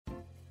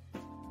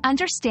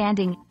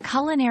Understanding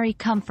Culinary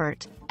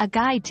Comfort, a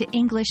guide to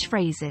English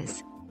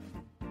phrases.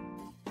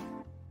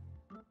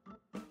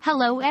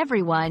 Hello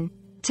everyone.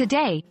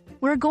 Today,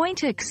 we're going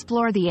to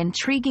explore the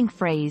intriguing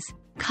phrase,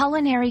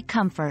 culinary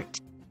comfort.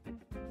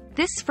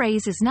 This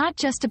phrase is not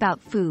just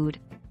about food,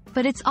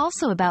 but it's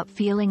also about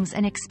feelings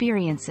and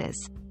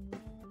experiences.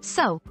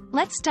 So,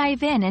 let's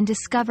dive in and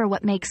discover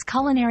what makes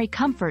culinary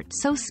comfort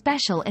so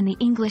special in the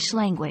English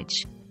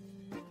language.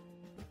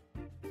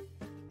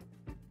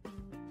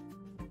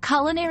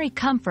 Culinary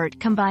comfort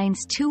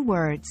combines two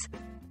words,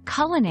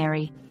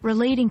 culinary,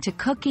 relating to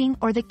cooking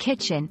or the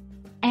kitchen,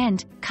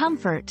 and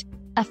comfort,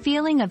 a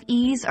feeling of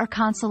ease or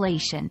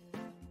consolation.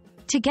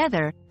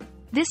 Together,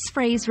 this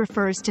phrase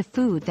refers to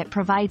food that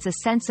provides a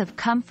sense of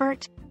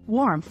comfort,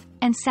 warmth,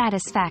 and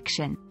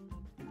satisfaction.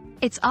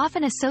 It's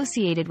often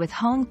associated with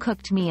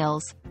home-cooked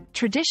meals,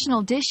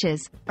 traditional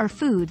dishes, or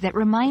food that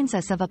reminds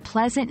us of a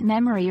pleasant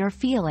memory or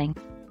feeling.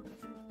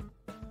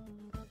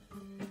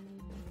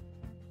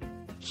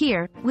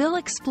 Here, we'll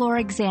explore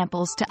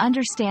examples to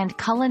understand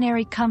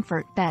culinary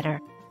comfort better.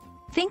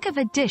 Think of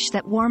a dish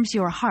that warms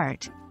your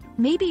heart,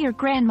 maybe your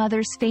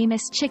grandmother's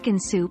famous chicken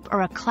soup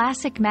or a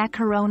classic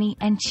macaroni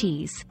and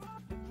cheese.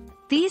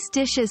 These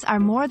dishes are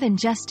more than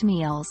just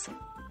meals.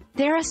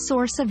 They're a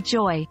source of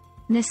joy,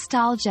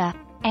 nostalgia,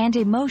 and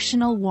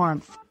emotional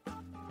warmth.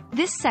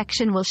 This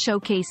section will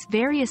showcase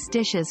various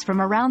dishes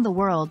from around the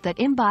world that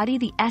embody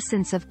the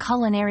essence of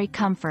culinary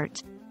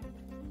comfort.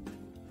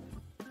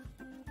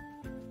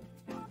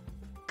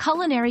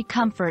 Culinary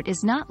comfort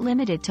is not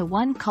limited to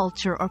one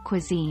culture or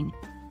cuisine.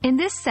 In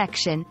this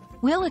section,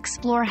 we'll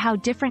explore how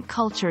different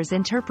cultures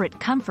interpret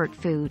comfort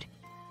food.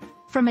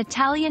 From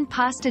Italian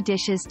pasta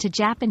dishes to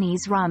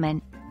Japanese ramen,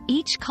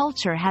 each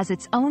culture has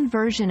its own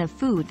version of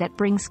food that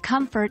brings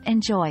comfort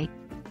and joy.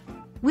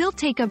 We'll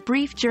take a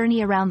brief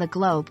journey around the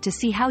globe to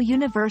see how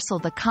universal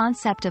the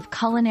concept of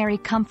culinary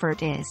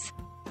comfort is.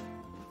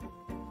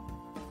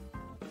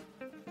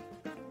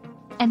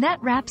 And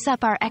that wraps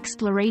up our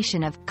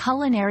exploration of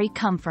culinary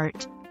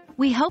comfort.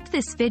 We hope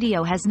this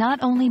video has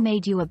not only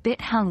made you a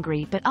bit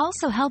hungry but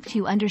also helped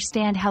you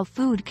understand how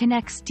food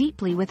connects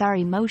deeply with our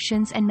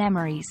emotions and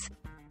memories.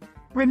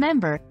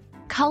 Remember,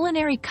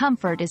 culinary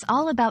comfort is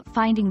all about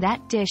finding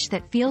that dish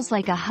that feels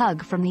like a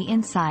hug from the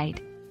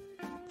inside.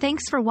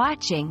 Thanks for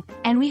watching,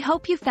 and we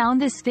hope you found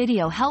this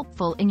video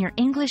helpful in your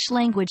English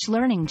language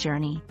learning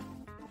journey.